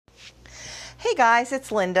Hey guys,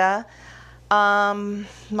 it's Linda.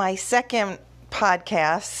 My second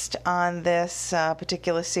podcast on this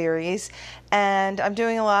particular series, and I'm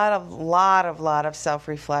doing a lot of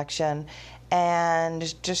self-reflection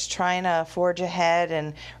and just trying to forge ahead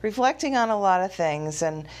and reflecting on a lot of things.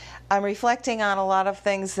 And I'm reflecting on a lot of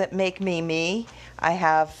things that make me me. I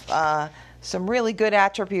have some really good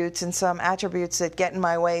attributes and some attributes that get in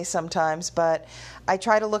my way sometimes, but I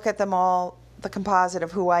try to look at them all, the composite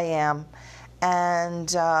of who I am, and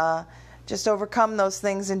just overcome those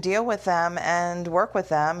things and deal with them and work with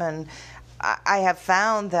them. And I have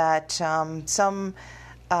found that some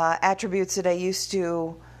attributes that I used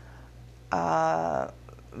to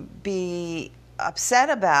be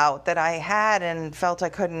upset about, that I had and felt I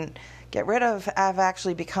couldn't get rid of, have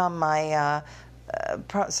actually become my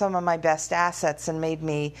some of my best assets and made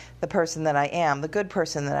me the person that I am, the good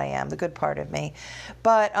person that I am, the good part of me.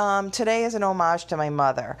 But today is an homage to my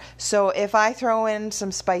mother. So if I throw in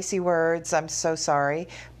some spicy words, I'm so sorry,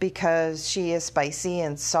 because she is spicy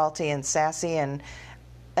and salty and sassy and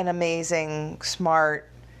an amazing, smart,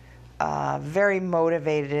 very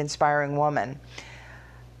motivated, inspiring woman.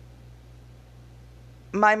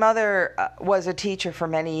 My mother was a teacher for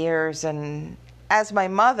many years, and as my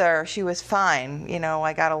mother, she was fine. You know,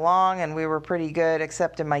 I got along and we were pretty good,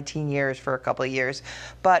 except in my teen years for a couple of years.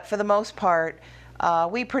 But for the most part,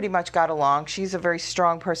 we pretty much got along. She's a very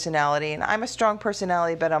strong personality, and I'm a strong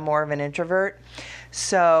personality, but I'm more of an introvert.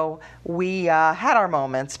 So we had our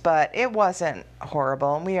moments, but it wasn't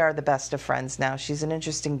horrible, and we are the best of friends now. She's an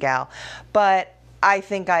interesting gal. But I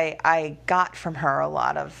think I got from her a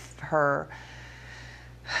lot of her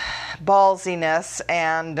ballsiness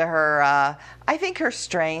and her, I think her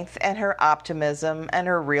strength and her optimism and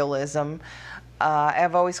her realism.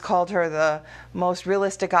 I've always called her the most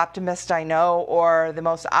realistic optimist I know, or the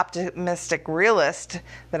most optimistic realist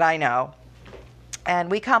that I know. And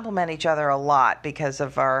we complement each other a lot because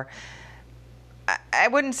of our, I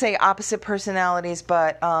wouldn't say opposite personalities,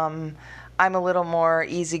 but I'm a little more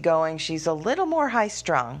easygoing. She's a little more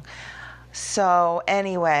high-strung. So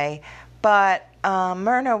anyway, but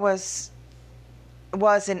Myrna was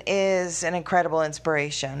and is an incredible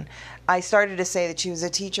inspiration. I started to say that she was a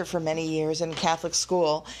teacher for many years in Catholic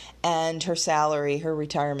school, and her salary, her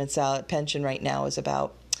retirement salary, pension right now is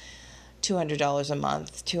about $200 a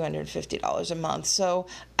month, $250 a month. So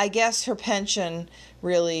I guess her pension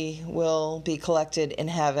really will be collected in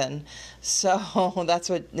heaven. So that's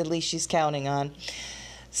what at least she's counting on.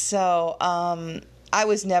 So I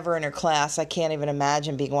was never in her class. I can't even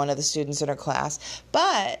imagine being one of the students in her class.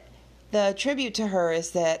 But the tribute to her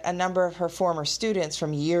is that a number of her former students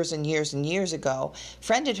from years and years and years ago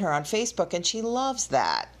friended her on Facebook, and she loves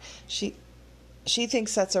that. She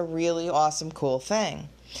thinks that's a really awesome, cool thing.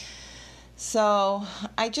 So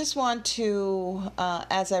I just want to,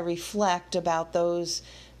 as I reflect about those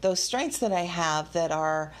strengths that I have that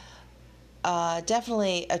are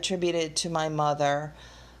definitely attributed to my mother,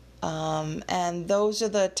 and those are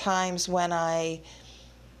the times when I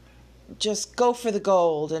just go for the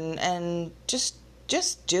gold and just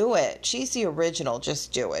do it. She's the original,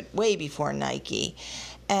 just do it, way before Nike.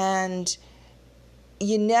 And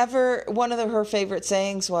you never, one of her favorite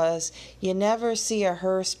sayings was, you never see a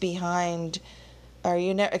hearse behind, or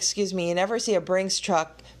you never see a Brinks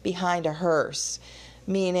truck behind a hearse.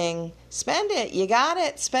 Meaning, spend it, you got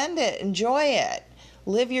it, spend it, enjoy it.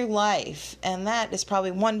 Live your life. And that is probably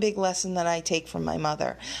one big lesson that I take from my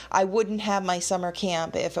mother. I wouldn't have my summer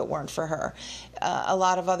camp if it weren't for her. A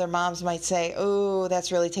lot of other moms might say, oh,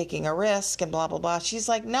 that's really taking a risk and blah, blah, blah. She's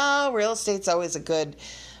like, no, real estate's always a good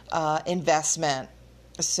investment.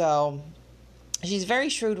 So she's very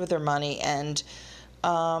shrewd with her money, and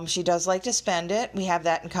she does like to spend it. We have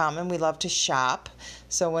that in common. We love to shop.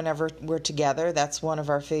 So whenever we're together, that's one of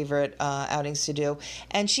our favorite outings to do.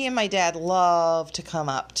 And she and my dad love to come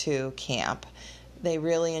up to camp. They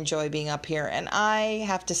really enjoy being up here. And I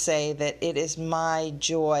have to say that it is my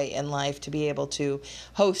joy in life to be able to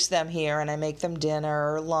host them here. And I make them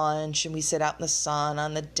dinner or lunch, and we sit out in the sun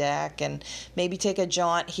on the deck and maybe take a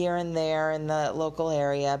jaunt here and there in the local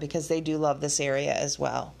area, because they do love this area as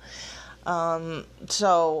well.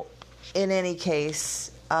 So in any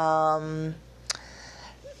case,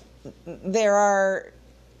 there are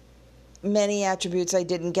many attributes I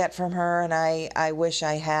didn't get from her, and I wish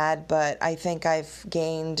I had, but I think I've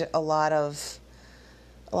gained a lot of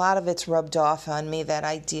it's rubbed off on me, that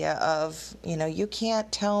idea of, you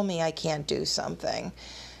can't tell me I can't do something.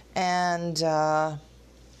 And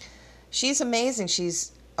she's amazing.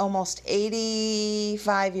 She's almost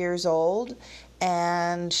 85 years old,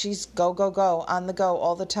 and she's go, go, go, on the go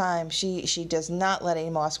all the time. She does not let any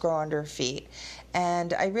moss grow under her feet.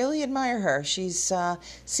 And I really admire her. She's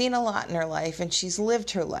seen a lot in her life, and she's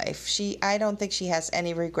lived her life. I don't think she has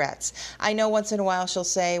any regrets. I know once in a while she'll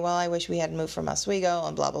say, well, I wish we had moved from Oswego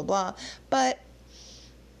and blah, blah, blah. But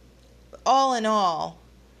all in all,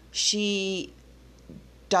 she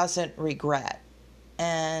doesn't regret.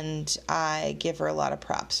 And I give her a lot of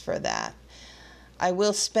props for that. I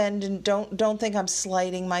will spend, and don't think I'm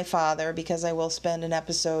slighting my father, because I will spend an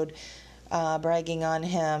episode bragging on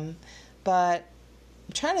him. But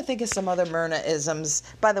I'm trying to think of some other Myrna-isms.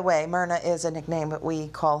 By the way, Myrna is a nickname that we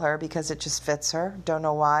call her because it just fits her. Don't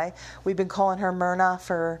know why. We've been calling her Myrna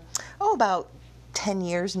for, about 10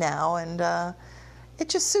 years now, and it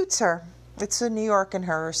just suits her. It's a New York in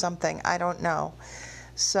her or something. I don't know.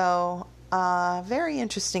 So, very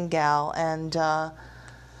interesting gal, and I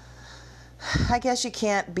guess you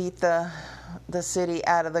can't beat the city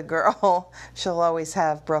out of the girl. She'll always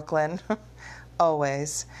have Brooklyn.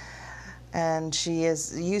 Always. And she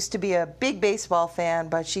used to be a big baseball fan,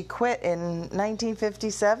 but she quit in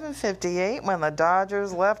 1957-58 when the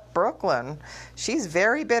Dodgers left Brooklyn. She's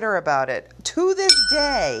very bitter about it. To this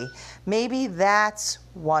day, maybe that's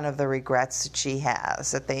one of the regrets that she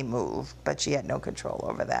has, that they moved, but she had no control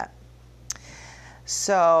over that.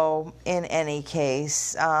 So, in any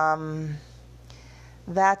case,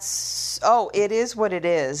 it is what it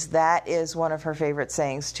is. That is one of her favorite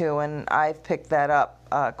sayings, too, and I've picked that up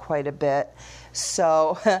quite a bit.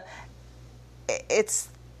 So it's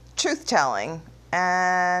truth-telling,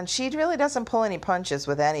 and she really doesn't pull any punches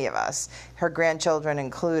with any of us, her grandchildren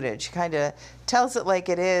included. She kind of tells it like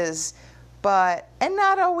it is, and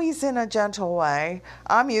not always in a gentle way.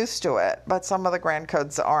 I'm used to it, but some of the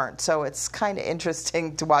grandkids aren't, so it's kind of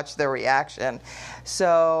interesting to watch their reaction.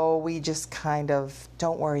 So we just kind of,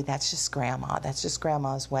 don't worry, that's just Grandma. That's just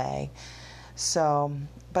Grandma's way. So,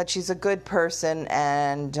 but she's a good person,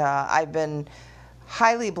 and I've been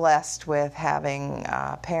highly blessed with having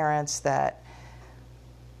parents that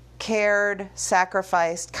cared,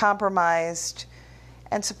 sacrificed, compromised,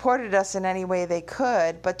 and supported us in any way they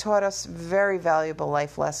could, but taught us very valuable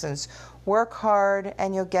life lessons. Work hard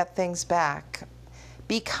and you'll get things back.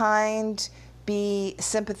 Be kind, be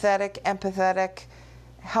sympathetic, empathetic,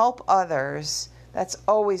 help others. That's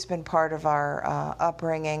always been part of our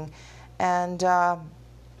upbringing. And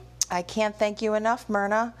I can't thank you enough,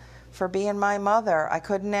 Myrna, for being my mother. I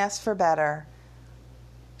couldn't ask for better.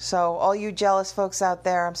 So all you jealous folks out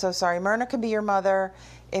there, I'm so sorry. Myrna can be your mother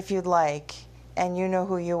if you'd like. And you know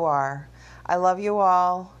who you are. I love you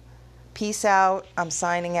all. Peace out. I'm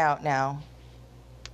signing out now.